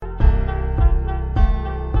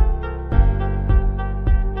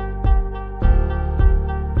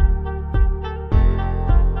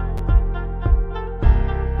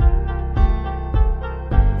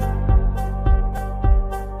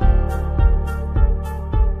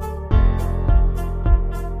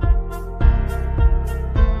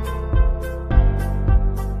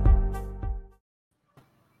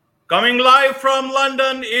Coming live from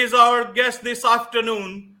London is our guest this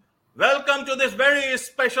afternoon. Welcome to this very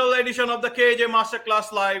special edition of the KJ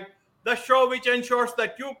Masterclass Live, the show which ensures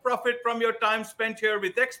that you profit from your time spent here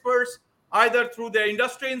with experts, either through their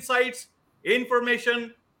industry insights,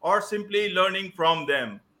 information, or simply learning from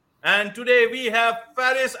them. And today we have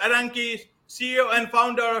Faris Aranki, CEO and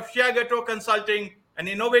founder of Shiagato Consulting, an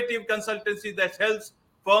innovative consultancy that helps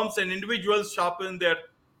firms and individuals sharpen their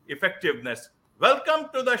effectiveness. Welcome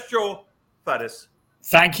to the show, Faris.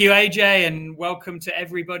 Thank you, AJ, and welcome to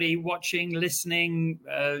everybody watching, listening,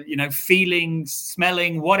 feeling,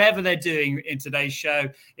 smelling, whatever they're doing in today's show.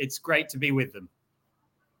 It's great to be with them.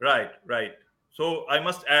 Right. So I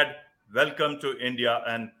must add, welcome to India.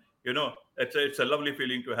 And, it's a lovely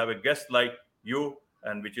feeling to have a guest like you,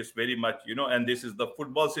 and which is very much, and this is the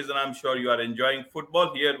football season. I'm sure you are enjoying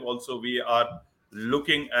football. Here also, we are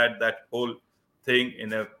looking at that whole thing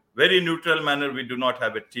in a very neutral manner. We do not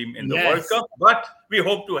have a team in the World Cup, but we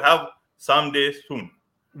hope to have someday soon.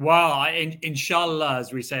 Wow, inshallah,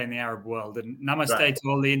 as we say in the Arab world, and namaste to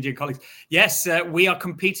all the Indian colleagues. Yes, we are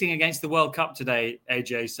competing against the World Cup today,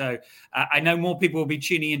 AJ. So I know more people will be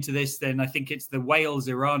tuning into this than I think it's the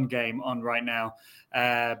Wales-Iran game on right now,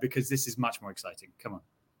 because this is much more exciting. Come on,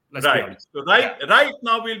 let's be honest. So right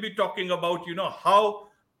now we'll be talking about, how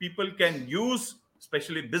people can use,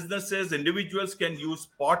 especially businesses, individuals can use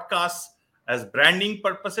podcasts as branding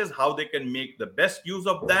purposes, how they can make the best use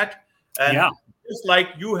of that. And just like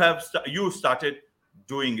you started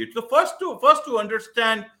doing it. So first to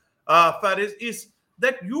understand, Faris, is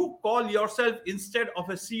that you call yourself, instead of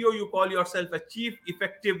a CEO, you call yourself a Chief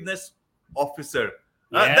Effectiveness Officer.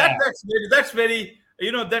 That's very,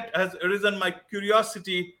 that has arisen my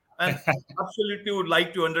curiosity, and absolutely would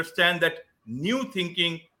like to understand that new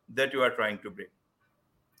thinking that you are trying to bring.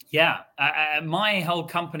 Yeah, my whole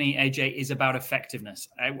company, AJ, is about effectiveness.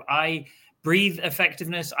 I breathe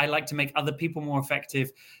effectiveness. I like to make other people more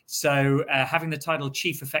effective. So having the title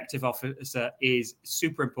Chief Effective Officer is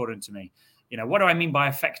super important to me. What do I mean by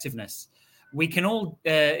effectiveness? We can all,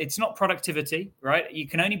 it's not productivity, right? You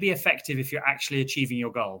can only be effective if you're actually achieving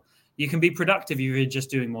your goal. You can be productive if you're just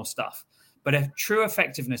doing more stuff. But true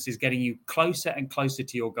effectiveness is getting you closer and closer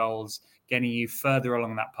to your goals, getting you further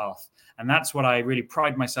along that path. And that's what I really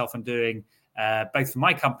pride myself on doing, both for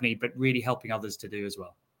my company, but really helping others to do as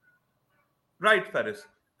well. Right, Faris.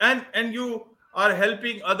 And you are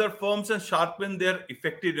helping other firms and sharpen their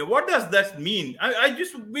effectiveness. What does that mean?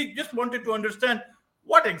 We just wanted to understand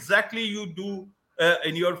what exactly you do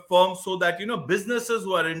in your firm, so that businesses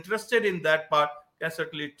who are interested in that part can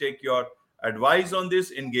certainly take your advice on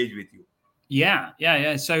this, engage with you. Yeah.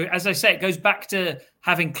 So as I say, it goes back to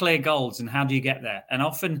having clear goals and how do you get there? And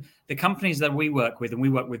often the companies that we work with, and we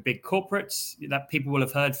work with big corporates that people will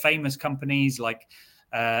have heard, famous companies like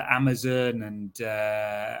Amazon and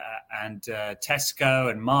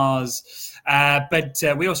Tesco and Mars. But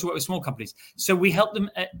we also work with small companies. So we help them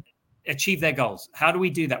achieve their goals. How do we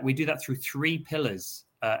do that? We do that through 3 pillars,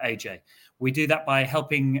 AJ. We do that by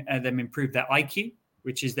helping them improve their IQ,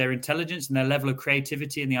 which is their intelligence and their level of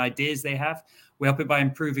creativity and the ideas they have. We help it by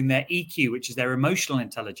improving their EQ, which is their emotional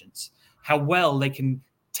intelligence, how well they can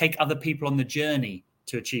take other people on the journey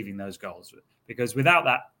to achieving those goals. Because without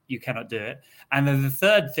that, you cannot do it. And then the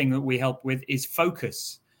third thing that we help with is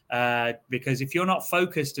focus. Because if you're not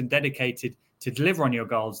focused and dedicated to deliver on your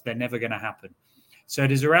goals, they're never going to happen. So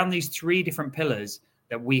it is around these 3 different pillars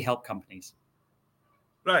that we help companies.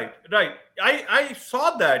 Right. I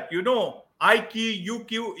saw that, IQ,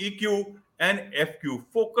 UQ, EQ, and FQ,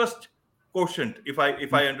 focused quotient, if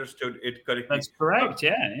I understood it correctly. That's correct.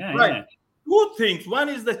 Yeah. Right. Yeah. 2 things. One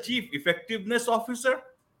is the Chief Effectiveness Officer,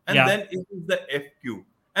 and then it is the FQ.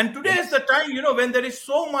 And today is the time, when there is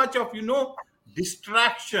so much of,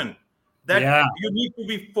 distraction, that you need to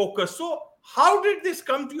be focused. So how did this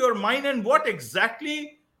come to your mind, and what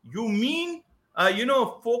exactly you mean,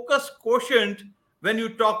 focus quotient? When you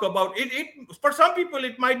talk about it, for some people,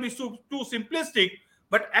 it might be too simplistic,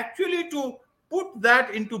 but actually to put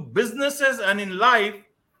that into businesses and in life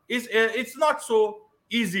it's not so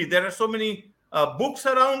easy. There are so many books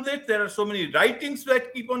around it. There are so many writings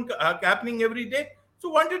that keep on happening every day. So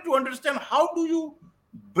wanted to understand, how do you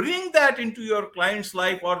bring that into your client's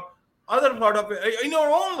life or other part of it, in your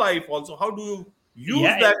own life also? How do you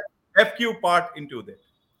use that FQ part into that?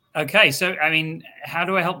 Okay, so how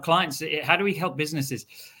do I help clients? How do we help businesses?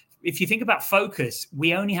 If you think about focus,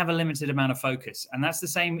 we only have a limited amount of focus, and that's the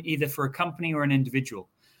same either for a company or an individual.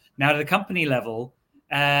 Now, at the company level,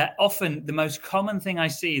 often the most common thing I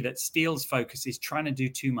see that steals focus is trying to do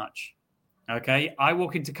too much. Okay, I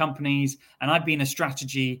walk into companies, and I've been a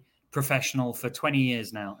strategy professional for 20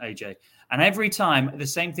 years now, AJ. And every time the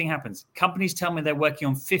same thing happens. Companies tell me they're working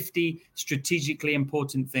on 50 strategically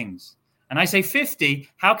important things. And I say 50,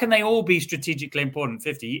 how can they all be strategically important?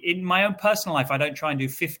 50. In my own personal life, I don't try and do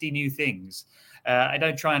 50 new things. I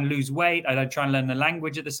don't try and lose weight. I don't try and learn the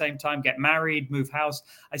language at the same time, get married, move house.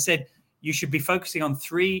 I said, you should be focusing on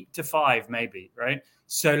 3 to 5, maybe, right?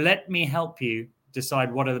 So let me help you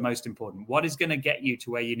decide what are the most important. What is going to get you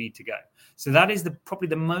to where you need to go? So that is probably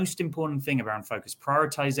the most important thing around focus,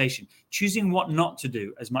 prioritization, choosing what not to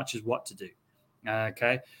do as much as what to do.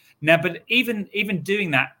 Okay. Now, but even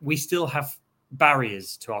doing that, we still have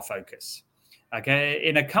barriers to our focus. Okay.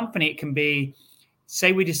 In a company, it can be,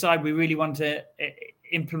 say we decide we really want to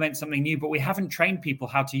implement something new, but we haven't trained people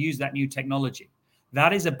how to use that new technology.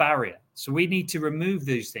 That is a barrier. So we need to remove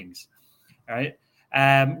those things. All right.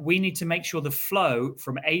 We need to make sure the flow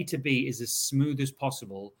from A to B is as smooth as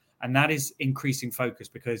possible. And that is increasing focus,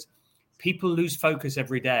 because people lose focus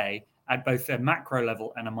every day at both a macro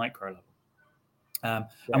level and a micro level.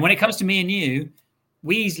 And when it comes to me and you,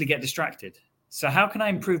 we easily get distracted. So how can I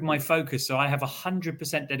improve my focus so I have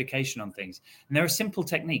 100% dedication on things? And there are simple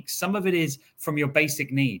techniques. Some of it is from your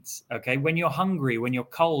basic needs. Okay. When you're hungry, when you're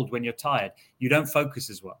cold, when you're tired, you don't focus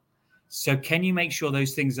as well. So can you make sure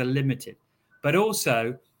those things are limited? But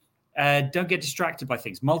also, don't get distracted by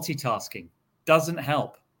things. Multitasking doesn't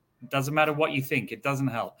help. It doesn't matter what you think. It doesn't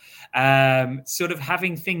help. Sort of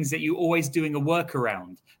having things that you're always doing a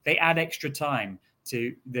workaround, they add extra time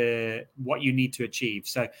to what you need to achieve.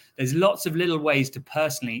 So there's lots of little ways to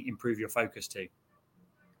personally improve your focus too.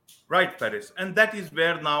 Right, Faris. And that is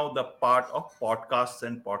where now the part of podcasts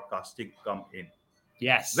and podcasting come in.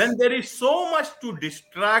 Yes. When there is so much to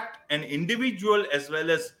distract an individual as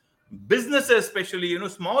well as businesses, especially,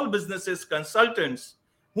 small businesses, consultants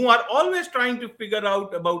who are always trying to figure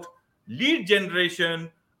out about lead generation,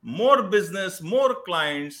 more business, more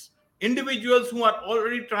clients, individuals who are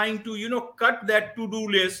already trying to, cut that to-do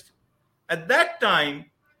list. At that time,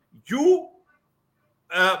 you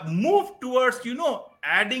move towards,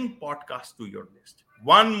 adding podcasts to your list.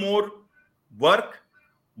 One more work,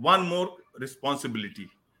 one more responsibility.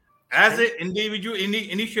 As an individual,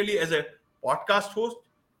 initially as a podcast host,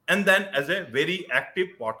 and then as a very active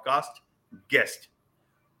podcast guest.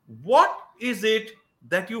 What is it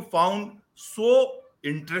that you found so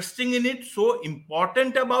interesting in it, so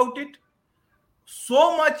important about it,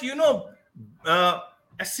 so much,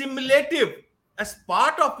 assimilative as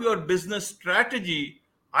part of your business strategy,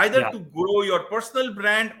 either to grow your personal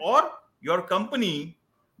brand or your company,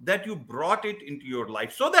 that you brought it into your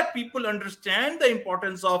life so that people understand the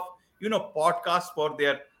importance of, podcasts for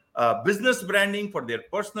their business branding, for their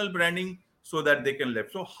personal branding, so that they can live.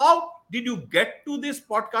 So how did you get to this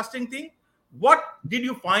podcasting thing? What did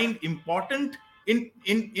you find important in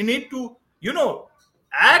it to,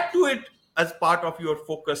 add to it as part of your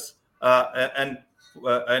focus and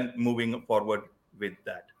moving forward with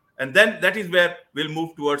that? And then that is where we'll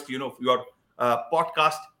move towards, your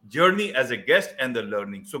podcast journey as a guest and the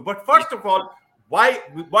learning. So, but first of all, why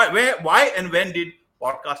and when did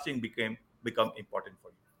podcasting become important for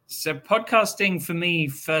you? So podcasting for me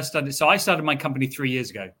first started. So I started my company 3 years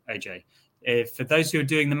ago, AJ. For those who are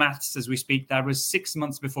doing the maths as we speak, that was 6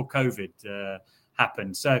 months before COVID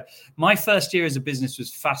happened. So my first year as a business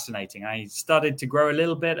was fascinating. I started to grow a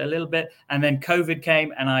little bit, and then COVID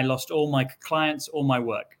came and I lost all my clients, all my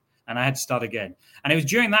work, and I had to start again. And it was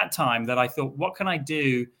during that time that I thought, what can I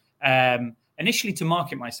do initially to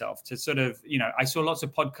market myself, to sort of, I saw lots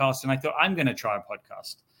of podcasts and I thought, I'm going to try a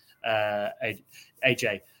podcast,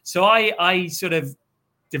 AJ. So I sort of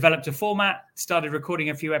developed a format, started recording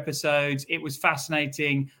a few episodes. It was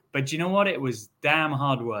fascinating, but you know what? It was damn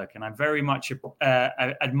hard work. And I very much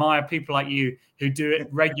admire people like you who do it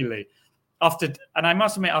regularly. And I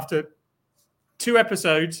must admit, after 2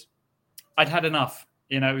 episodes, I'd had enough.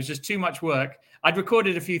 It was just too much work. I'd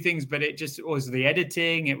recorded a few things, but it just was the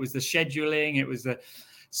editing. It was the scheduling.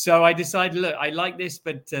 So I decided, look, I like this,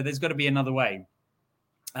 but there's got to be another way.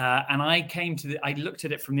 And I looked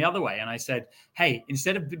at it from the other way and I said, hey,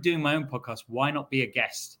 instead of doing my own podcast, why not be a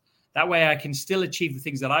guest? That way I can still achieve the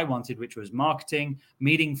things that I wanted, which was marketing,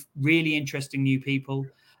 meeting really interesting new people,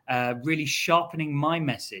 really sharpening my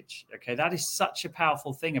message. Okay, that is such a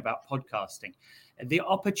powerful thing about podcasting. The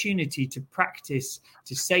opportunity to practice,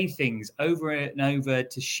 to say things over and over,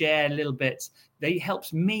 to share little bits, that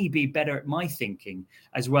helps me be better at my thinking,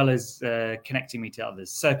 as well as connecting me to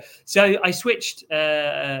others. So I switched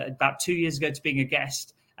about 2 years ago to being a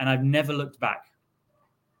guest, and I've never looked back.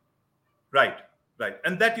 Right.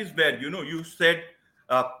 And that is where, you said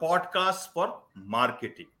podcasts for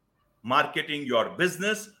marketing your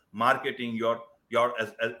business, marketing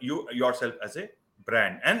as you yourself as a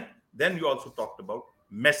brand. And then you also talked about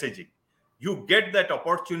messaging. You get that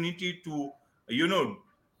opportunity to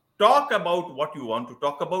talk about what you want to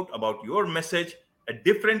talk about your message, a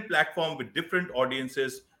different platform with different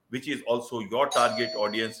audiences, which is also your target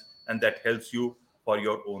audience, and that helps you for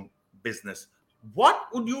your own business. What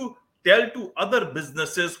would you tell to other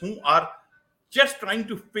businesses who are just trying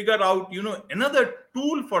to figure out another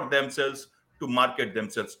tool for themselves to market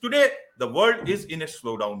themselves? Today the world is in a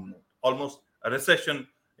slowdown mode, almost a recession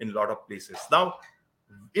in a lot of places now.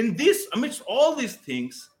 In this, amidst all these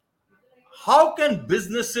things, how can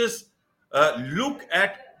businesses look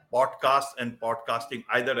at podcasts and podcasting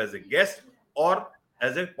either as a guest or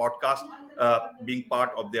as a podcast being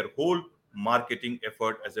part of their whole marketing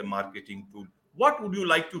effort as a marketing tool? What would you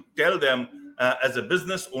like to tell them as a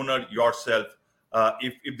business owner yourself,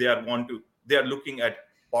 if they are looking at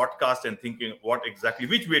podcast and thinking what exactly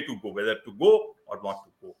which way to go, whether to go or not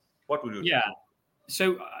to go? What would you yeah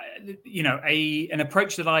So, an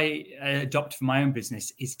approach that I adopt for my own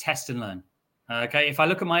business is test and learn. Okay. If I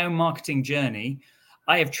look at my own marketing journey,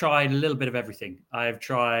 I have tried a little bit of everything. I have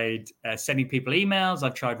tried sending people emails.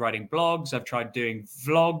 I've tried writing blogs. I've tried doing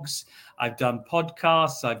vlogs. I've done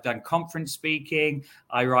podcasts. I've done conference speaking.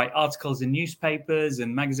 I write articles in newspapers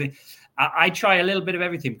and magazines. I try a little bit of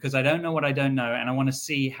everything because I don't know what I don't know, and I want to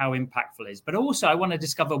see how impactful it is. But also, I want to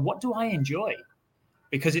discover, what do I enjoy?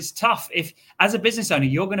 Because it's tough. If, as a business owner,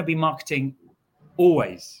 you're going to be marketing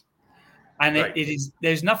always. And right.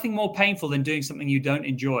 There's nothing more painful than doing something you don't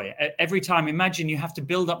enjoy. Every time, imagine you have to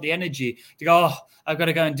build up the energy to go, oh, I've got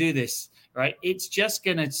to go and do this, right? It's just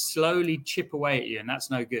going to slowly chip away at you, and that's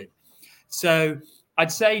no good. So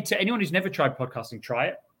I'd say to anyone who's never tried podcasting, try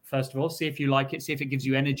it. First of all, see if you like it, see if it gives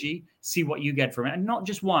you energy, see what you get from it. And not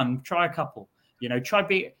just one, try a couple.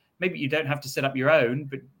 Maybe you don't have to set up your own,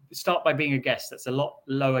 but start by being a guest. That's a lot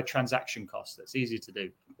lower transaction cost. That's easier to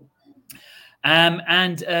do.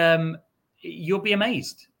 And you'll be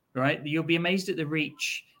amazed, right? You'll be amazed at the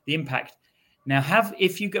reach, the impact. Now,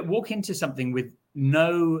 if you walk into something with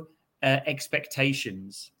no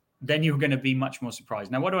expectations, then you're going to be much more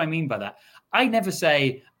surprised. Now, what do I mean by that? I never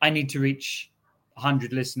say I need to reach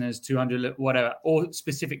 100 listeners, 200, whatever, or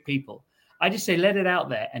specific people. I just say, let it out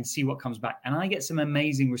there and see what comes back. And I get some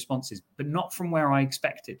amazing responses, but not from where I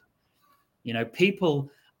expected.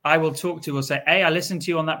 People I will talk to will say, hey, I listened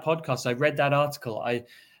to you on that podcast. I read that article.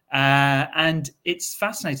 And it's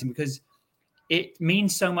fascinating because it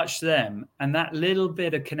means so much to them. And that little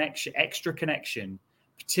bit of connection, extra connection,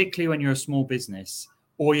 particularly when you're a small business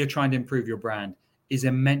or you're trying to improve your brand, is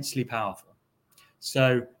immensely powerful.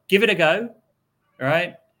 So give it a go. All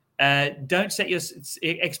right. Don't set your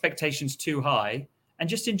expectations too high and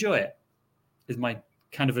just enjoy it, is my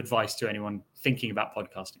kind of advice to anyone thinking about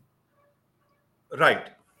podcasting.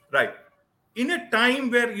 Right. In a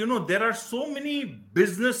time where, there are so many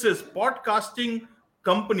businesses, podcasting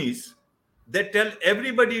companies that tell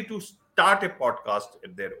everybody to start a podcast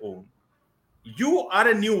at their own. You are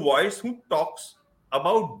a new voice who talks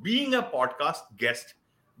about being a podcast guest,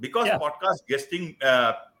 because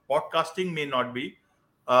podcasting may not be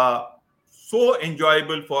so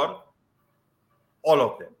enjoyable for all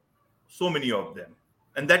of them, so many of them.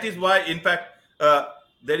 And that is why, in fact,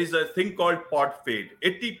 there is a thing called pod fade.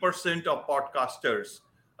 80% of podcasters,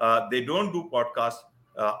 they don't do podcasts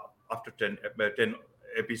after 10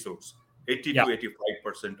 episodes, 80 to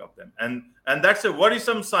 85% of them. And that's a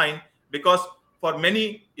worrisome sign, because for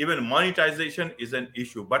many, even monetization is an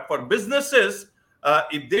issue. But for businesses,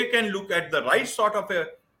 if they can look at the right sort of a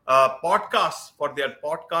podcast for their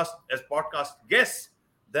podcast as podcast guests,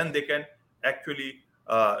 then they can actually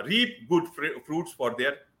reap good fruits for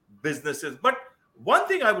their businesses. But one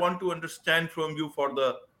thing I want to understand from you, for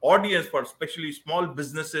the audience, for especially small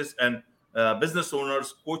businesses and business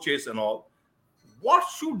owners, coaches and all, what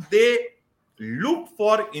should they look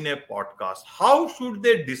for in a podcast? How should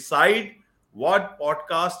they decide what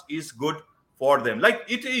podcast is good for them? Like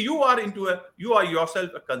you are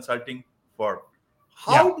yourself a consulting firm.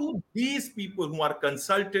 How do these people who are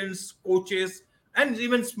consultants, coaches, and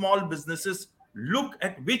even small businesses look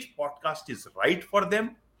at which podcast is right for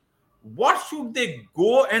them? What should they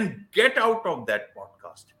go and get out of that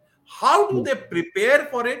podcast? How do they prepare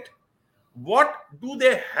for it? What do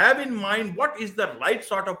they have in mind? What is the right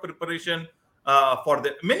sort of preparation for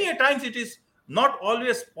them? Many a times it is not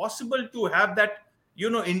always possible to have that,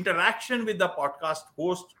 interaction with the podcast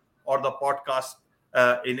host or the podcast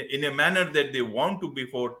in a manner that they want to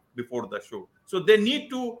before the show. So they need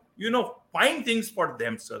to, find things for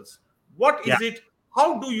themselves. What is it?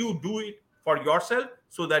 How do you do it for yourself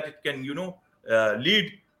so that it can,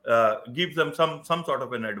 lead give them some sort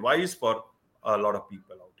of an advice for a lot of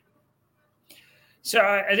people out here. So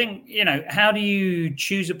I think, how do you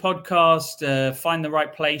choose a podcast, find the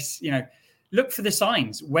right place, look for the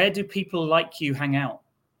signs. Where do people like you hang out?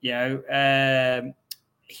 Human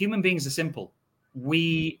beings are simple.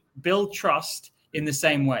 We build trust in the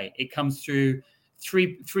same way. It comes through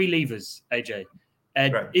three levers, AJ.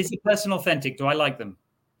 Right. Is the person authentic? Do I like them?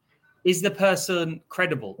 Is the person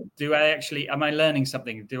credible? Am I learning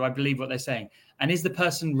something? Do I believe what they're saying? And is the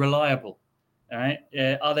person reliable? All right.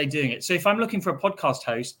 Are they doing it? So if I'm looking for a podcast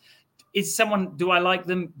host, do I like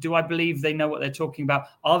them? Do I believe they know what they're talking about?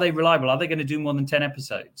 Are they reliable? Are they going to do more than 10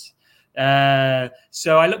 episodes?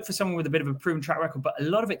 So I look for someone with a bit of a proven track record, but a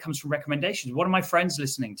lot of it comes from recommendations. What are my friends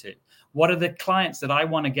listening to? What are the clients that I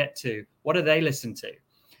want to get to? What do they listen to?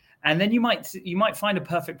 And then you might find a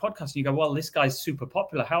perfect podcast and you go, well, this guy's super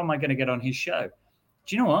popular. How am I going to get on his show?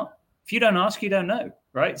 Do you know what? If you don't ask, you don't know,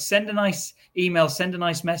 right? Send a nice email, send a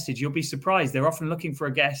nice message. You'll be surprised. They're often looking for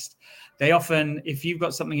a guest. They often, if you've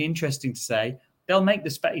got something interesting to say, they'll make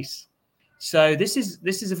the space. So this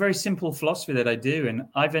is a very simple philosophy that I do. And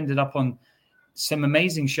I've ended up on some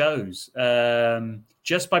amazing shows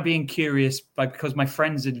just by being curious, because my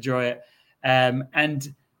friends enjoy it.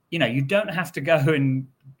 And, you don't have to go and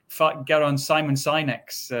get on Simon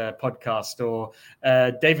Sinek's podcast or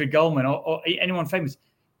David Goldman or anyone famous.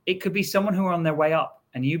 It could be someone who are on their way up,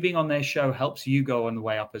 and you being on their show helps you go on the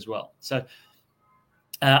way up as well. So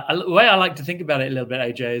the way I like to think about it a little bit,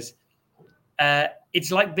 AJ, is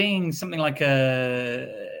it's like being something like a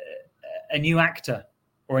new actor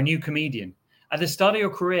or a new comedian. At the start of your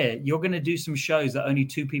career, you're going to do some shows that only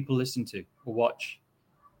 2 people listen to or watch.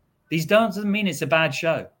 These doesn't mean it's a bad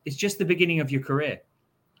show. It's just the beginning of your career.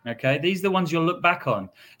 Okay, these are the ones you'll look back on.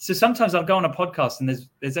 So sometimes I'll go on a podcast and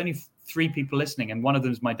there's only 3 people listening, and one of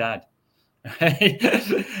them is my dad.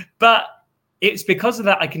 But it's because of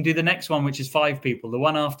that I can do the next one, which is 5 people, the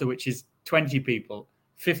one after, which is 20 people,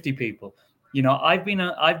 50 people. I've been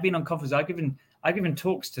on conferences. I've given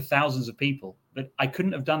talks to thousands of people, but I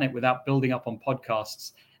couldn't have done it without building up on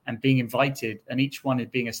podcasts and being invited, and each one is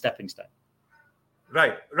being a stepping stone.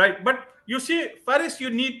 Right. But you see, Faris, you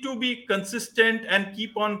need to be consistent and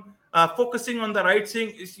keep on focusing on the right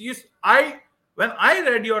thing. When I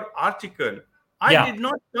read your article, I did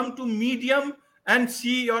not come to Medium and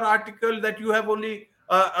see your article that you have only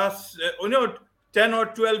 10 or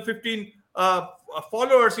 12, 15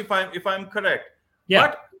 followers, if I'm correct.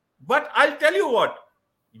 Yeah. But I'll tell you what,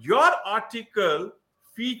 your article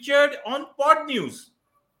featured on Pod News.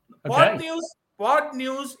 Okay. Pod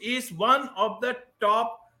News is one of the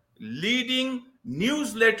top leading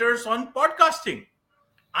newsletters on podcasting.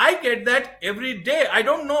 I get that every day. I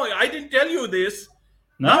don't know. I didn't tell you this.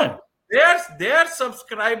 No. Now, their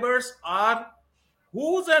subscribers are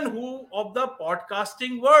who's and who of the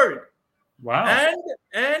podcasting world. Wow.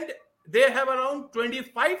 And they have around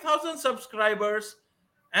 25,000 subscribers.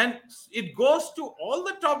 And it goes to all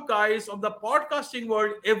the top guys of the podcasting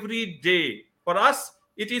world every day. For us,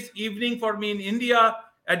 it is evening. For me in India,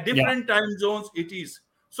 at different time zones, it is.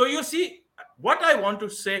 So you see, what I want to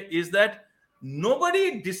say is that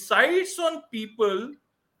nobody decides on people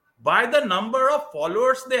by the number of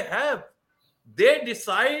followers they have. They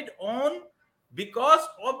decide on because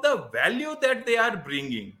of the value that they are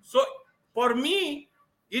bringing. So for me,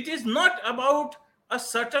 it is not about a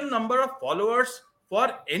certain number of followers for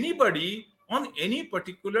anybody on any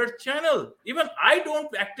particular channel. Even I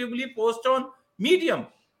don't actively post on Medium.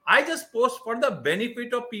 I just post for the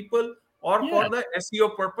benefit of people or for the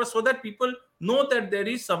SEO purpose, so that people know that there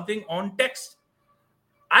is something on text.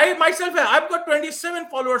 I myself, I've got 27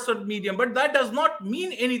 followers on Medium, but that does not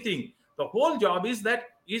mean anything. The whole job is that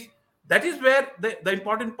is where the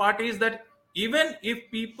important part is, that even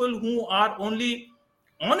if people who are only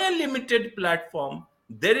on a limited platform,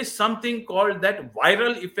 there is something called that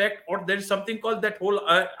viral effect, or there is something called that whole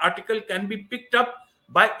article can be picked up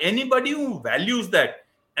by anybody who values that.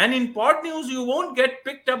 And in Pod News, you won't get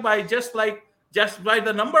picked up by just by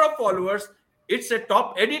the number of followers. It's a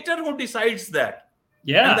top editor who decides that.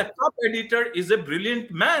 Yeah. And the top editor is a brilliant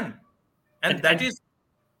man. And that is...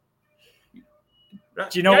 Do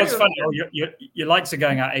you know what's funny? Oh, your lights are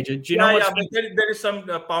going out, AJ. Do you know what's funny? There is some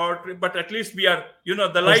power, but at least we are,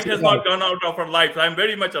 the light has not gone out of our lives. I'm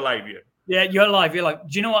very much alive here. Yeah, you're alive. You're like,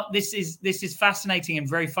 do you know what? This is fascinating and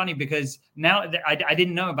very funny, because now I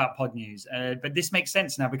didn't know about Pod News, but this makes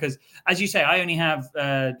sense now, because as you say, I only have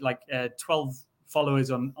 12 followers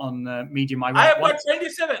on Medium. I have got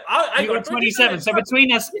 27. I got 27. So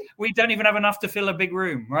between us, we don't even have enough to fill a big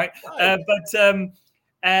room, right?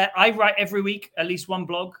 I write every week, at least one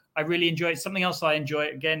blog. I really enjoy it. Something else I enjoy,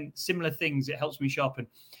 again, similar things. It helps me sharpen.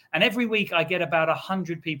 And every week I get about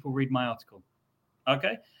 100 people read my article.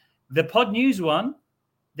 Okay. The Pod News one,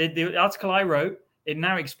 the article I wrote, it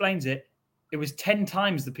now explains it. It was 10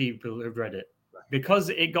 times the people who've read it because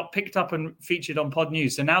it got picked up and featured on Pod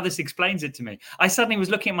News. So now this explains it to me. I suddenly was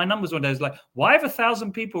looking at my numbers one day. I was like, why have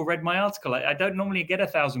 1,000 people read my article? I don't normally get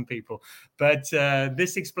 1,000 people, but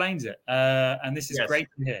this explains it. And this is great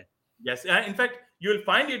to hear. Yes. In fact, you'll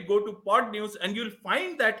find it, go to Pod News and you'll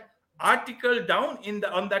find that article down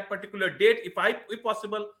on that particular date. If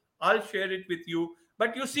possible, I'll share it with you.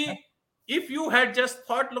 But you see, if you had just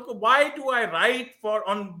thought, look, why do I write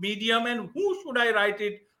on Medium and who should I write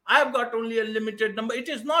it? I've got only a limited number. It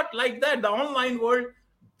is not like that. The online world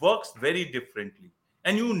works very differently.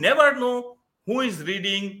 And you never know who is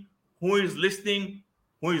reading, who is listening,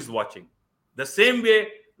 who is watching. The same way,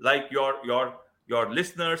 like your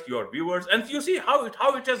listeners, your viewers. And you see how it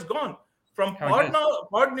has gone from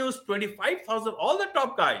Pod News, 25,000, all the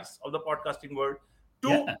top guys of the podcasting world,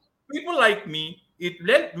 to people like me.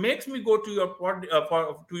 It makes me go to your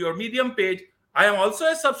to your Medium page. I am also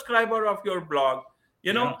a subscriber of your blog.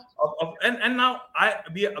 And now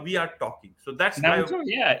we are talking. So that's now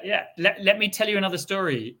Let me tell you another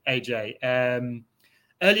story, AJ.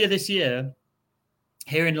 Earlier this year,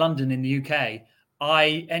 here in London, in the UK,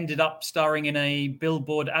 I ended up starring in a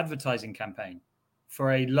billboard advertising campaign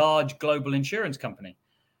for a large global insurance company,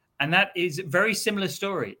 and that is a very similar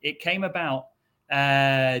story. It came about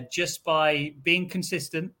just by being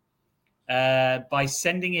consistent, by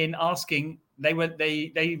sending in, asking. They were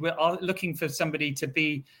looking for somebody to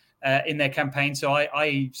be in their campaign. So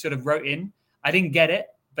I sort of wrote in. I didn't get it,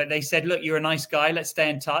 but they said, look, you're a nice guy. Let's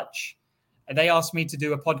stay in touch. And they asked me to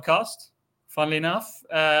do a podcast. Funnily enough,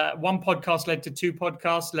 one podcast led to 2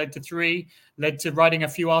 podcasts, led to 3, led to writing a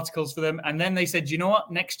few articles for them. And then they said, you know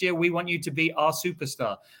what? Next year, we want you to be our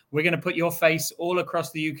superstar. We're going to put your face all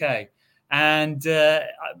across the UK. And,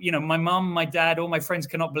 my mom, my dad, all my friends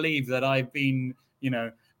cannot believe that I've been,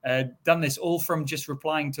 done this all from just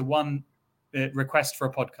replying to one request for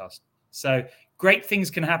a podcast. So great things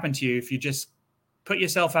can happen to you if you just put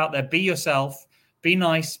yourself out there, be yourself, be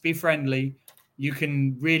nice, be friendly. You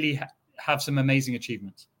can really have some amazing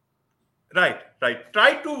achievements. Right.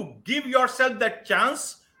 Try to give yourself that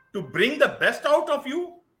chance to bring the best out of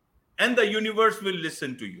you, and the universe will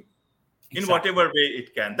listen to you in whatever way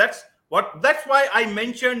it can. That's why I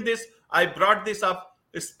mentioned this. I brought this up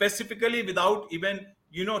specifically without even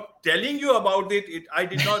telling you about it. I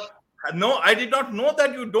did not I did not know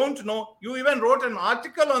that you don't know. You even wrote an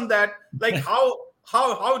article on that. Like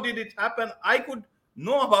how did it happen? I could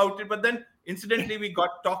know about it, but then incidentally we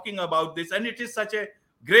got talking about this, and it is such a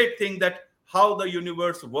great thing that how the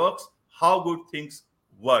universe works, how good things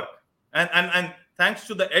work, and thanks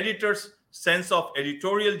to the editor's sense of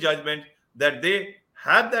editorial judgment, that they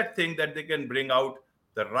have that thing that they can bring out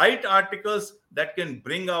the right articles that can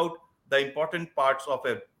bring out the important parts of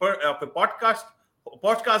a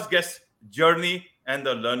podcast guest journey and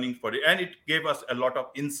the learning for it. And it gave us a lot of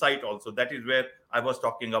insight also. That is where I was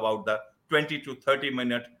talking about the 20 to 30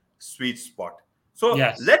 minute sweet spot. So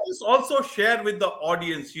let us also share with the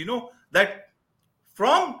audience, that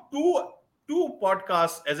from two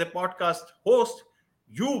podcasts, as a podcast host,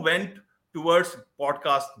 you went towards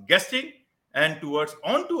podcast guesting and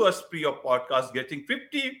onto a spree of podcast getting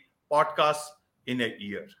 50 podcasts in a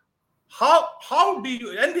year. How do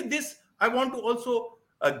you, and with this, I want to also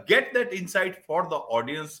get that insight for the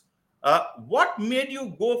audience. What made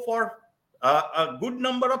you go for a good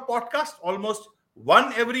number of podcasts, almost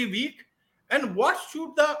one every week? And what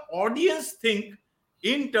should the audience think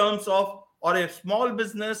in terms of, or a small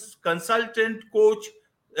business consultant, coach,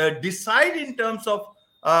 decide in terms of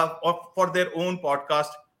for their own podcast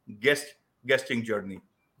guesting journey?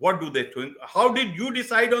 What do they think? How did you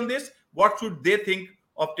decide on this? What should they think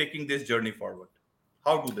of taking this journey forward?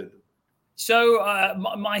 How do they do? So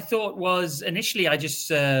my thought was, initially, I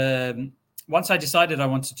just once I decided I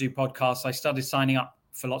wanted to do podcasts, I started signing up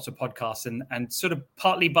for lots of podcasts, and sort of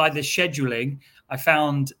partly by the scheduling, I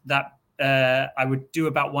found that I would do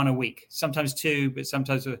about one a week, sometimes 2, but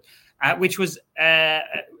sometimes which was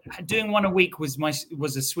doing one a week was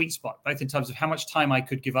a sweet spot, both in terms of how much time I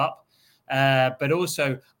could give up, but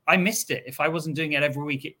also I missed it if I wasn't doing it every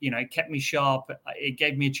week. It kept me sharp. It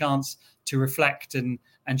gave me a chance to reflect and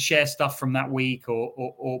share stuff from that week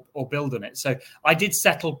or build on it. So I did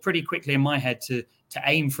settle pretty quickly in my head to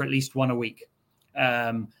aim for at least one a week.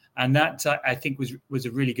 And that I think was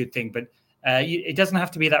a really good thing, but it doesn't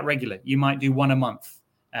have to be that regular. You might do one a month,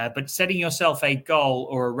 but setting yourself a goal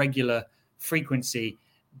or a regular frequency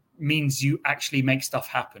means you actually make stuff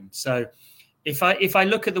happen. So if I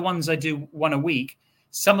look at the ones I do one a week,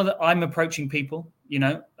 some of I'm approaching people,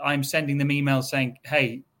 I'm sending them emails saying,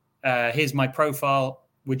 hey, here's my profile.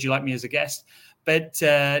 Would you like me as a guest? But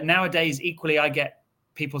nowadays, equally, I get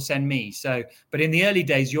people send me. But in the early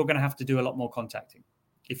days, you're going to have to do a lot more contacting.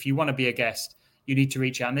 If you want to be a guest, you need to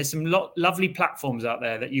reach out. And there's some lovely platforms out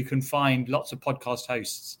there that you can find lots of podcast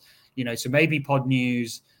hosts, so maybe Pod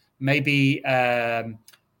News, maybe Pod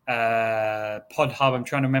Hub. I'm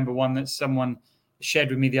trying to remember one that someone shared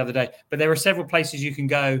with me the other day. But there are several places you can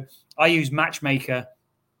go. I use Matchmaker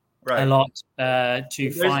a lot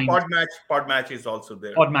to find. Podmatch is also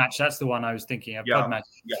there. Podmatch, that's the one I was thinking of. Yeah. Podmatch.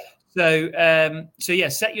 Yeah. So yeah,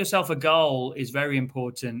 set yourself a goal is very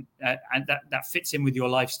important, and that fits in with your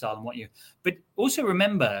lifestyle and what you. But also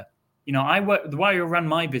remember, the way I run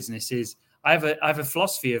my business is I have a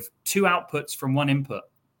philosophy of 2 outputs from 1 input.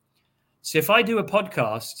 So if I do a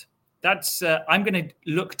podcast, that's I'm going to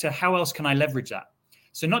look to how else can I leverage that.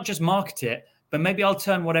 So not just market it, but maybe I'll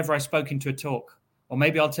turn whatever I spoke into a talk, or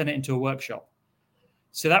maybe I'll turn it into a workshop.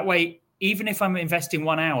 So that way, even if I'm investing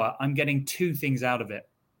 1 hour, I'm getting 2 things out of it.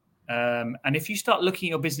 And if you start looking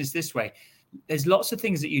at your business this way, there's lots of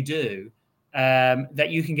things that you do that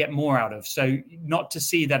you can get more out of. So not to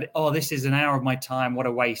see that, this is an hour of my time, what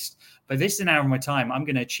a waste. But this is an hour of my time. I'm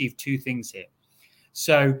going to achieve 2 things here.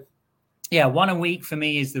 So yeah, 1 a week for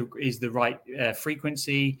me is the right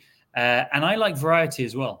frequency. And I like variety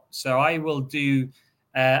as well. So I will do,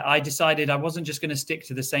 I decided I wasn't just going to stick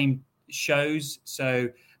to the same shows. So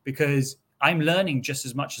because I'm learning just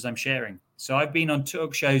as much as I'm sharing. So I've been on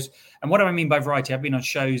talk shows. And what do I mean by variety? I've been on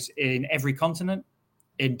shows in every continent,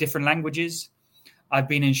 in different languages. I've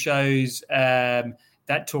been in shows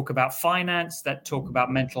that talk about finance, that talk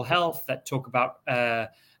about mental health, that talk about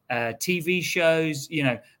TV shows,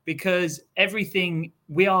 because everything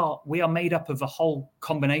we are made up of a whole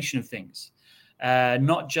combination of things,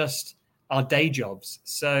 not just our day jobs.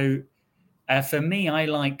 So for me, I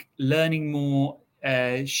like learning more,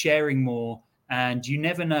 sharing more, and you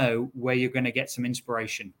never know where you're going to get some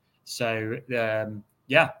inspiration. So there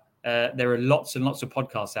are lots and lots of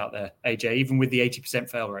podcasts out there, AJ, even with the 80%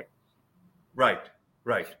 fail rate. Right.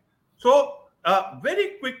 So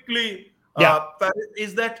very quickly, Farid,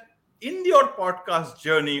 is that in your podcast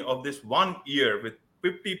journey of this 1 year with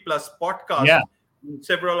 50 plus podcasts,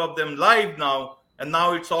 several of them live now, and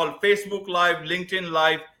now it's all Facebook Live, LinkedIn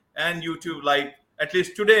Live, and YouTube Live. At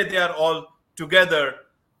least today they are all together.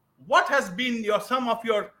 What has been some of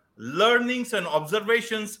your learnings and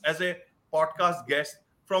observations as a podcast guest,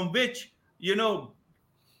 from which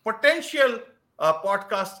potential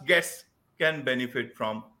podcast guests can benefit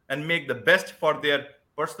from and make the best for their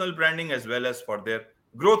personal branding as well as for their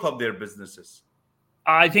growth of their businesses?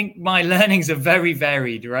 I think my learnings are very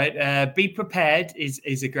varied, right? Be prepared is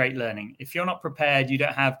a great learning. If you're not prepared, you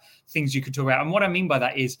don't have things you could talk about. And what I mean by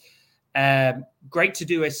that is great to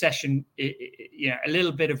do a session, a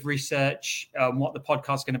little bit of research on what the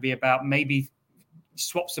podcast is going to be about, maybe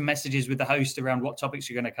swap some messages with the host around what topics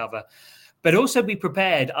you're going to cover. But also be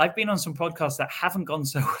prepared. I've been on some podcasts that haven't gone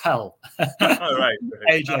so well. Right.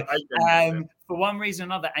 AJ, for one reason or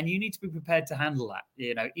another, and you need to be prepared to handle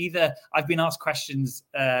that. Either I've been asked questions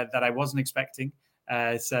that I wasn't expecting,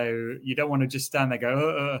 so you don't want to just stand there and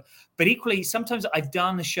go. But equally, sometimes I've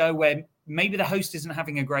done a show where maybe the host isn't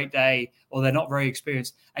having a great day or they're not very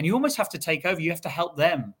experienced, and you almost have to take over. You have to help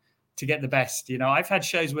them to get the best. I've had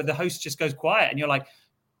shows where the host just goes quiet, and you're like,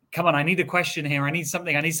 come on, I need a question here. I need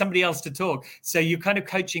somebody else to talk. So you're kind of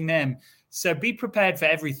coaching them. So be prepared for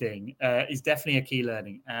everything is definitely a key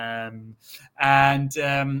learning.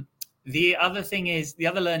 The other thing is, the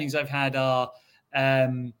other learnings I've had are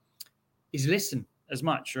is listen as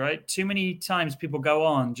much, right? Too many times people go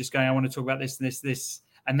on just going, I want to talk about this and this,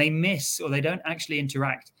 and they miss or they don't actually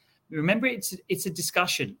interact. Remember, it's a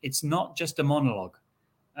discussion. It's not just a monologue.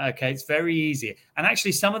 Okay, it's very easy. And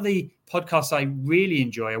actually, some of the podcasts I really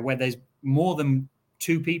enjoy are where there's more than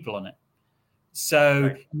 2 people on it.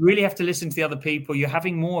 So you really have to listen to the other people. You're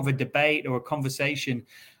having more of a debate or a conversation.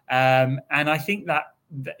 And I think that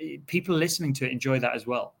people listening to it enjoy that as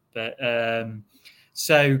well. But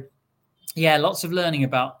lots of learning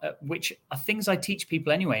about which are things I teach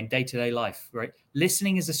people anyway in day-to-day life, right?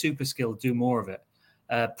 Listening is a super skill. Do more of it.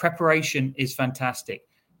 Preparation is fantastic.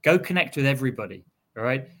 Go connect with everybody. All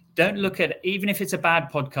right. Don't look at, even if it's a bad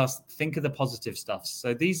podcast, think of the positive stuff.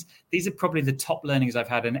 So these are probably the top learnings I've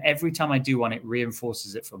had. And every time I do one, it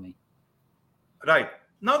reinforces it for me. Right.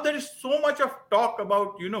 Now there is so much of talk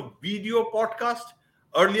about, video podcast.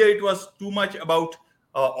 Earlier, it was too much about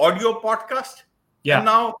audio podcast. Yeah. And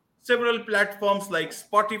now several platforms like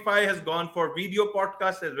Spotify has gone for video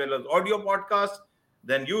podcasts as well as audio podcasts.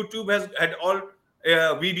 Then YouTube has had all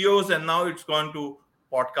videos, and now it's gone to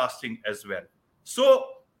podcasting as well. So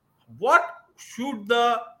what should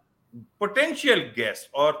the potential guests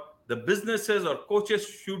or the businesses or coaches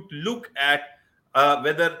should look at,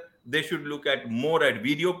 whether they should look at more at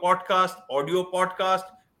video podcast, audio podcast?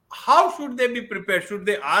 How should they be prepared? Should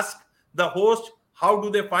they ask the host? How do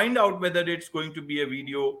they find out whether it's going to be a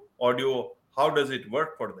video, audio? How does it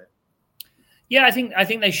work for them? Yeah, I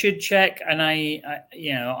think they should check, and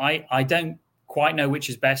I don't quite know which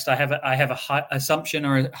is best. I have a assumption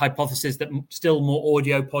or a hypothesis that still more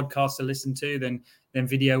audio podcasts are listened to than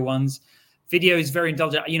video ones. Video is very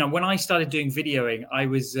indulgent. When I started doing videoing, I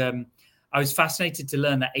was fascinated to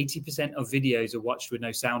learn that 80% of videos are watched with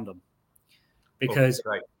no sound on, because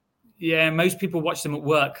most people watch them at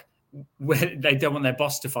work where they don't want their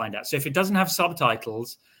boss to find out. So if it doesn't have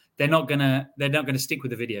subtitles, they're not gonna stick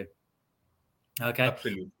with the video. Okay.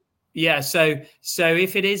 Absolutely. Yeah. So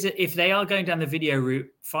if they are going down the video route,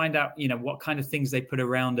 find out what kind of things they put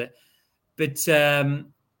around it. But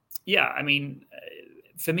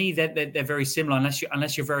for me, they're very similar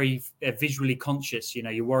unless you're very visually conscious.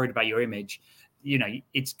 You're worried about your image.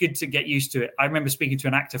 It's good to get used to it. I remember speaking to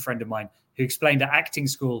an actor friend of mine who explained at acting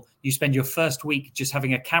school, you spend your first week just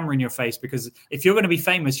having a camera in your face, because if you're going to be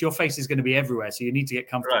famous, your face is going to be everywhere. So you need to get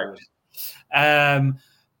comfortable with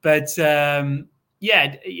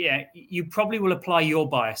it. You probably will apply your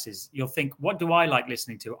biases. You'll think, what do I like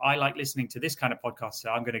listening to? I like listening to this kind of podcast, so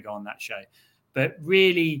I'm going to go on that show. But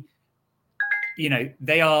really,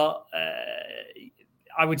 they are,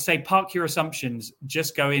 I would say, park your assumptions,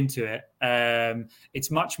 just go into it.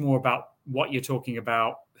 It's much more about what you're talking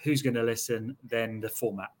about, who's going to listen, than the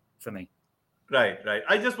format for me. Right.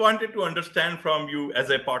 I just wanted to understand from you as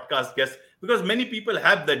a podcast guest, because many people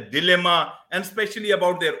have the dilemma, and especially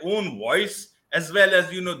about their own voice, as well as,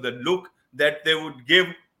 the look that they would give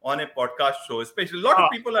on a podcast show. Especially a lot of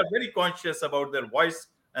people are very conscious about their voice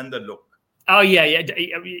and the look. Oh yeah.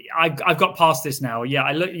 I've got past this now. Yeah,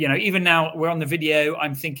 I look. Even now we're on the video.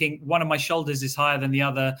 I'm thinking one of my shoulders is higher than the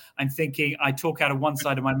other. I'm thinking I talk out of one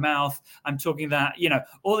side of my mouth. I'm talking that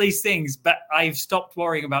all these things. But I've stopped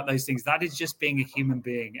worrying about those things. That is just being a human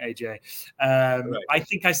being, AJ. Right. I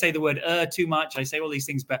think I say the word too much. I say all these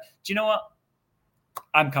things, but do you know what?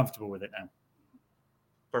 I'm comfortable with it now.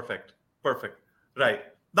 Perfect. Right.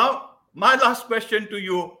 Now, my last question to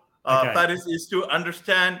you, Faris, is to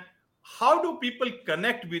understand, how do people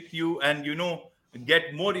connect with you and,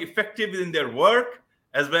 get more effective in their work,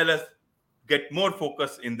 as well as get more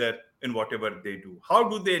focus in whatever they do? How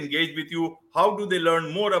do they engage with you? How do they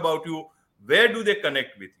learn more about you? Where do they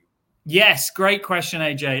connect with you? Yes, great question,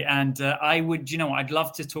 AJ. And I'd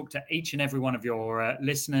love to talk to each and every one of your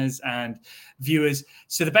listeners and viewers.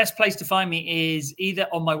 So the best place to find me is either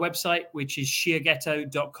on my website, which is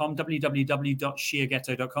shiaghetto.com,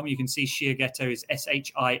 www.shiaghetto.com. You can see Shia Ghetto is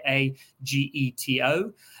SHIAGETO,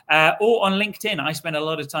 or on LinkedIn. I spend a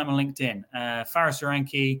lot of time on LinkedIn. Faris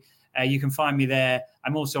Aranki. You can find me there.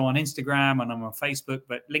 I'm also on Instagram and I'm on Facebook,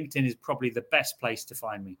 but LinkedIn is probably the best place to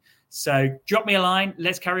find me. So drop me a line.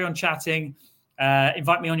 Let's carry on chatting.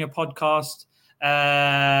 Invite me on your podcast.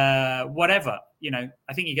 Whatever.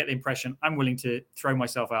 I think you get the impression I'm willing to throw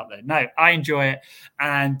myself out there. No, I enjoy it.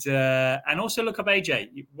 And also look up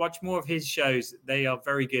AJ. Watch more of his shows. They are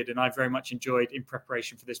very good. And I very much enjoyed, in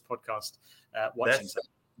preparation for this podcast, watching them.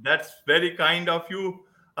 That's very kind of you,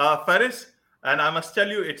 Faris. And I must tell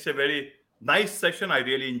you, it's a very nice session. I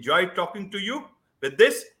really enjoyed talking to you. With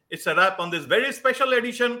this, it's a wrap on this very special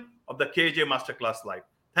edition of the KJ Masterclass Live.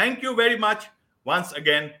 Thank you very much once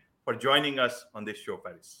again for joining us on this show,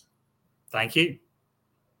 Faris. Thank you.